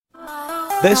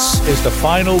This is the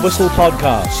Final Whistle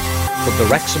podcast from the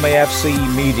Wrexham AFC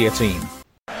media team.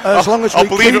 As long as we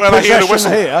keep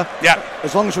possession here,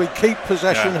 as long as we keep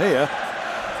possession here.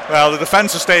 Well, the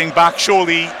defence is staying back.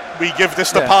 Surely we give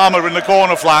this to Palmer in the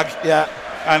corner flag. Yeah.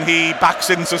 And he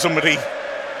backs into somebody.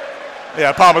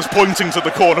 Yeah, Palmer's pointing to the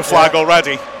corner flag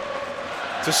already.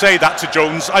 To say that to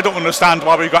Jones, I don't understand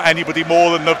why we've got anybody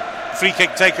more than the free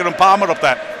kick taker and Palmer up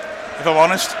there, if I'm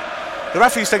honest. The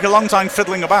referees take a long time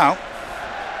fiddling about.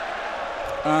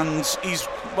 And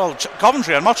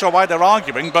Coventry, I'm not sure why they're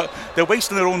arguing, but they're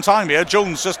wasting their own time here.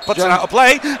 Jones just puts it out of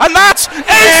play, and that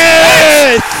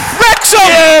is Wrexham!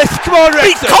 Yes, come on,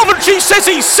 Wrexham! Beat Coventry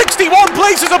City, 61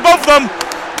 places above them.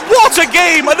 What a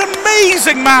game, an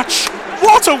amazing match.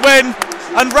 What a win.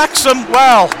 And Wrexham,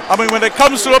 well, I mean, when it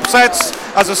comes to upsets,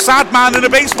 as a sad man in a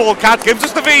baseball cap gives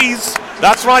us the V's.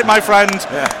 That's right, my friend.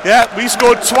 Yeah, we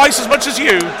scored twice as much as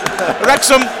you.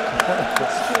 Wrexham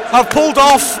have pulled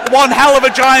off one hell of a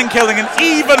giant killing, and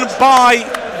even by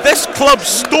this club's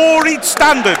storied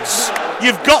standards,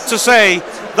 you've got to say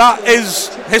that is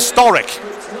historic.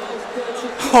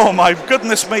 Oh my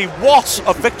goodness me, what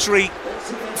a victory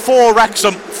for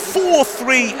Wrexham.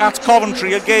 4-3 at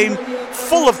Coventry, a game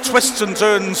full of twists and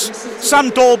turns. Sam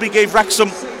Dalby gave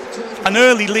Wrexham an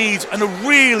early lead and a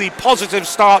really positive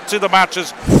start to the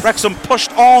matches. Wrexham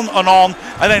pushed on, and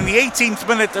then in the 18th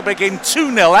minute it became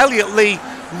 2-0. Elliot Lee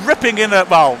ripping in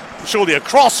surely a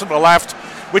cross from the left,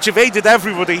 which evaded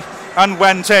everybody and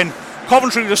went in.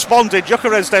 Coventry responded.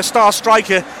 Gyökeres, their star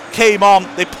striker, came on.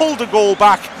 They pulled a goal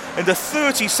back in the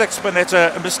 36th minute.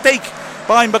 A mistake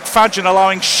by McFadden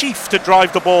allowing Sheaf to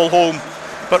drive the ball home.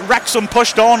 But Wrexham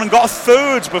pushed on and got a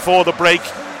third before the break.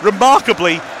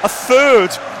 Remarkably, a third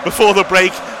before the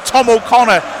break. Tom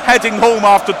O'Connor heading home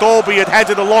after Dalby had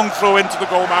headed a long throw into the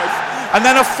goal mouth. And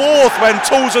then a fourth when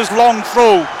Tozer's long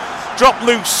throw dropped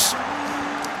loose.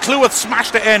 Cleworth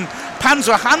smashed it in.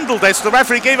 Panzer handled this. The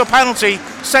referee gave a penalty,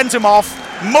 sent him off.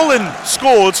 Mullin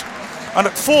scored. And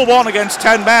at 4-1 against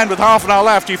 10 men with half an hour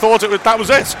left, you thought that was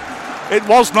it. It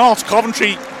was not.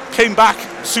 Coventry came back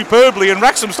superbly and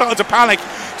Wrexham started to panic.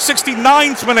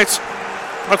 69th minute,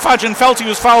 McFadden felt he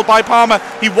was fouled by Palmer.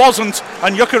 He wasn't,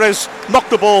 and Gyökeres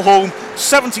knocked the ball home.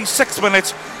 76th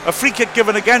minute, a free kick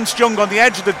given against Young on the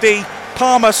edge of the D.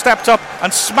 Palmer stepped up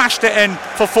and smashed it in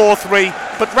for 4-3.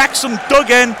 But Wrexham dug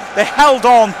in, they held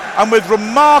on, and with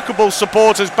remarkable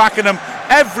supporters backing them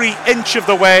every inch of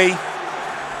the way,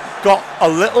 got a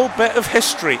little bit of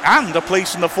history and a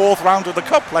place in the fourth round of the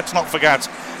Cup, let's not forget.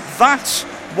 That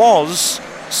was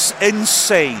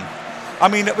insane. I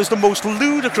mean, it was the most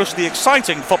ludicrously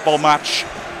exciting football match,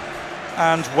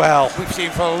 and well, we've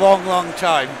seen for a long, long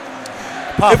time,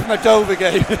 apart from the Dover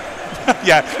game.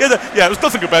 it was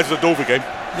nothing compared to the Dover game.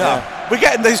 No. We're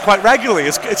getting these quite regularly.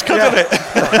 It's good, isn't it?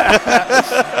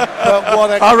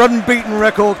 But our unbeaten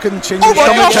record continues. Oh my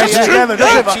gosh, that's true.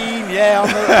 Team,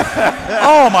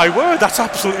 oh my word, that's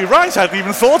absolutely right. I hadn't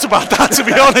even thought about that, to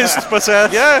be honest. But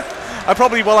I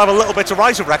probably will have a little bit to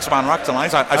write of Wrexham and Rack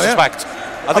tonight, I suspect.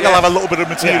 I think I'll have a little bit of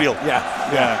material.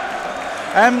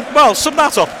 Well, sum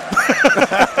that up.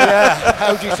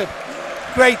 How do you say?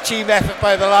 Great team effort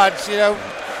by the lads. You know,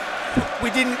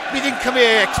 we didn't come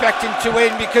here expecting to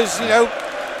win because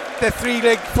they're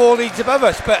 4 leagues above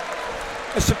us, but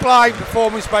a sublime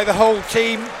performance by the whole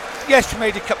team. Yes, we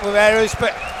made a couple of errors,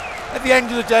 but at the end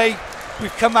of the day,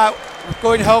 we've come out. We're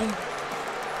going home,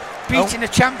 beating a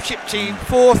championship team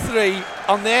 4-3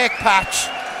 on their patch.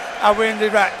 And we're in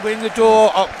the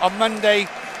door on Monday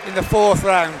in the fourth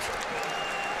round.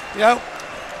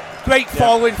 Great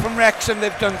following from Wrexham.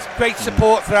 They've done great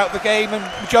support throughout the game, and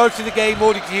majority of the game,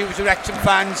 all you can hear was the Wrexham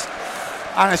fans.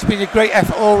 And it's been a great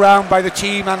effort all round by the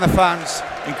team and the fans.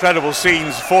 Incredible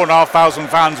scenes. 4,500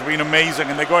 fans have been amazing,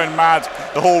 and they're going mad.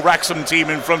 The whole Wrexham team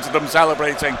in front of them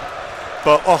celebrating.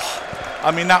 But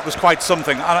that was quite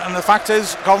something. And the fact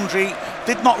is, Coventry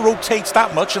did not rotate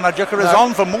that much, and Gyökeres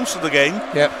on for most of the game.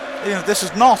 Yep. This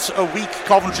is not a weak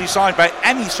Coventry side by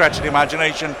any stretch of the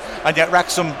imagination, and yet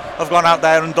Wrexham have gone out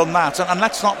there and done that. And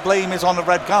let's not blame it on the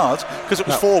red card, because it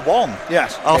was 4-1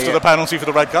 after the penalty for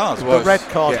the red card. The red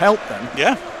card helped them.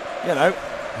 Yeah.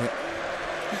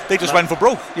 They just went for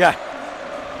broke. Yeah.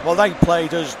 Well, they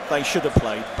played as they should have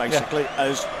played, basically,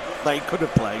 as they could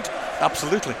have played.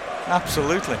 Absolutely.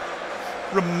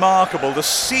 Remarkable. The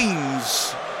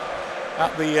scenes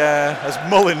at the as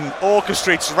Mullin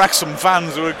orchestrates Wrexham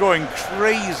fans who are going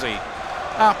crazy.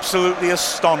 Absolutely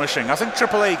astonishing. I think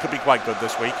Triple A could be quite good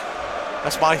this week.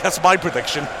 That's my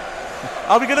prediction.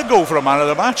 Are we going to go for a man of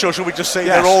the match, or should we just say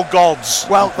they're all gods?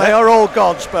 Well, they are all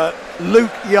gods, but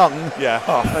Luke Young Yeah.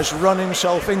 has run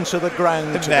himself into the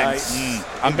ground Immense. today.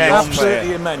 And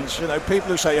Absolutely immense. You know, people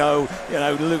who say, "Oh, you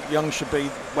know, Luke Young should be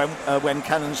when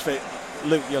Cannon's fit,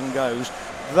 Luke Young goes."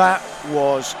 That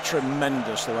was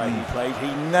tremendous the way he played.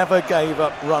 He never gave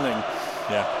up running.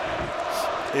 Yeah.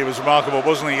 He was remarkable,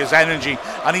 wasn't he? His energy.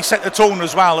 And he set the tone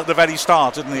as well at the very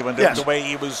start, didn't he? When Yes. the way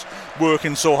he was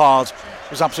working so hard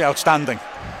was absolutely outstanding.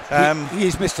 He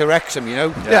is Mr. Wrexham, you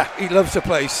know. Yeah. He loves the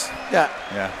place. Yeah.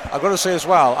 Yeah. I've got to say as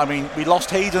well, I mean, we lost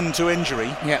Hayden to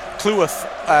injury. Yeah. Cleworth,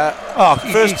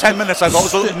 He- first 10 minutes I thought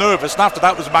was a little nervous, and after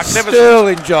that was magnificent.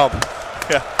 Sterling job.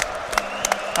 Yeah.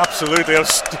 Absolutely.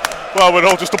 Well, we're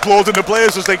all just applauding the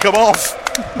players as they come off.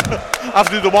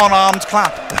 After the one-armed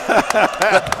clap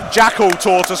that Jacko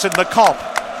taught us in the Cop.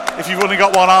 If you've only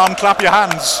got one arm, clap your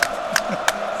hands.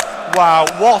 Wow,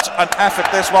 what an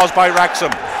effort this was by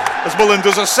Wrexham. As Mullen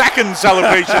does a second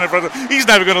celebration in front of... He's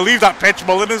never going to leave that pitch,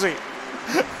 Mullen, is he?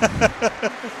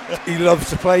 He loves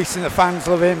the place and the fans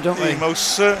love him, don't He they?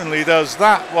 most certainly does.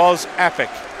 That was epic.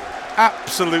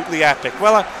 Absolutely epic.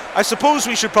 Well, I suppose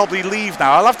we should probably leave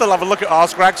now. I'll have to have a look at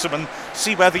Ask Wrexham and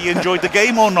see whether you enjoyed the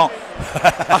game or not.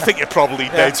 I think you probably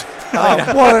did. Oh,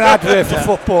 what an advert for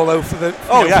football, though, for the,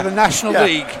 for the National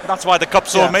League. That's why the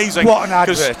Cup's so amazing. What an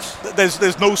 'cause advert.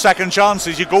 There's no second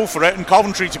chances. You go for it. And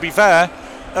Coventry, to be fair,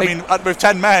 I mean, with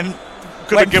 10 men,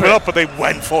 could have Went given for it. up, but they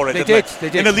went for it. They didn't did, they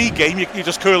did. In a league game, you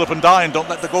just curl up and die and don't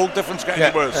let the goal difference get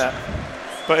any worse. Yeah.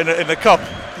 But in the Cup,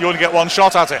 you only get one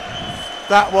shot at it.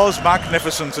 That was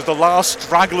magnificent as the last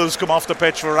stragglers come off the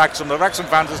pitch for Wrexham. The Wrexham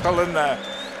fans are still in there.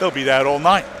 They'll be there all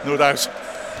night, no doubt.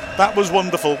 That was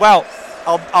wonderful. Well,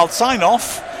 I'll sign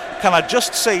off. Can I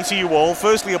just say to you all,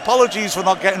 firstly, apologies for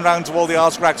not getting round to all the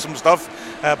Ask Wrexham stuff,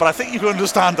 but I think you can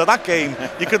understand that game,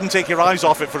 you couldn't take your eyes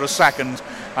off it for a second.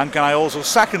 And can I also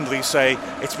secondly say,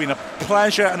 it's been a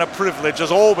pleasure and a privilege,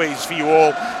 as always, for you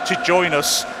all to join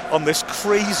us on this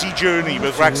crazy journey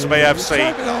with Wrexham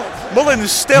AFC. Mullen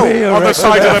is still on the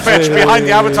side of the pitch behind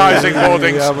the advertising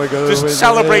hoardings, just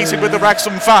celebrating with the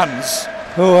Wrexham fans.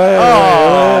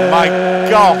 Oh my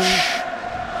gosh,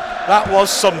 that was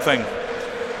something.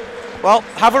 Well,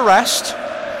 have a rest.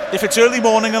 If it's early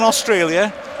morning in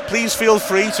Australia, please feel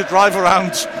free to drive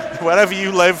around wherever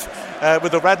you live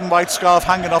with a red and white scarf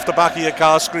hanging off the back of your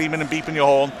car, screaming and beeping your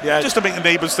horn, just to make the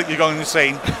neighbours think you're going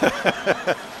insane.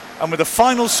 And with a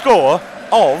final score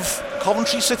of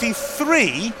Coventry City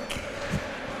 3,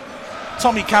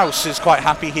 Tommy Cowse is quite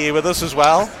happy here with us as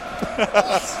well.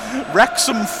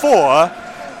 Wrexham 4,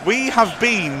 we have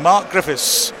been Mark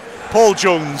Griffiths, Paul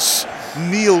Jones,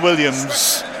 Neil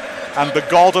Williams, and the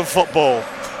god of football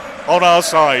on our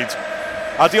side.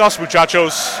 Adios,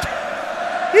 muchachos.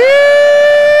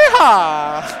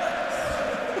 Yeehaw!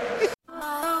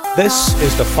 This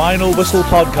is the Final Whistle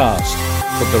podcast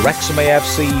from the Wrexham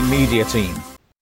AFC media team.